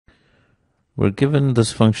We're given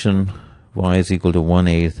this function y is equal to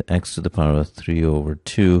 1/8 x to the power of 3 over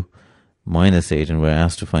 2 minus 8, and we're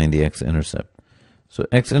asked to find the x-intercept. So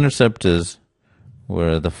x-intercept is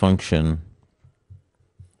where the function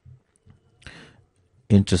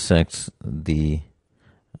intersects the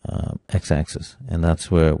x-axis, and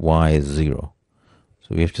that's where y is 0.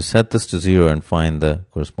 So we have to set this to 0 and find the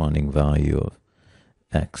corresponding value of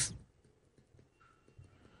x.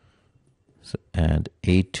 So add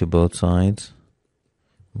 8 to both sides,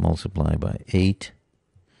 multiply by 8,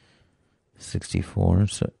 64.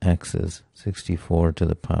 So x is 64 to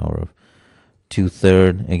the power of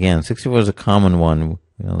 2/3. Again, 64 is a common one.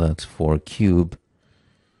 You know, that's 4 cubed.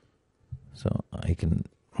 So I can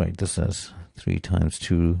write this as 3 times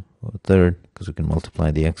 2/3 because we can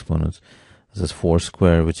multiply the exponents. This is 4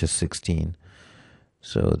 squared, which is 16.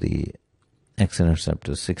 So the x-intercept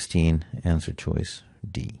is 16. Answer choice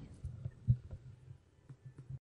D.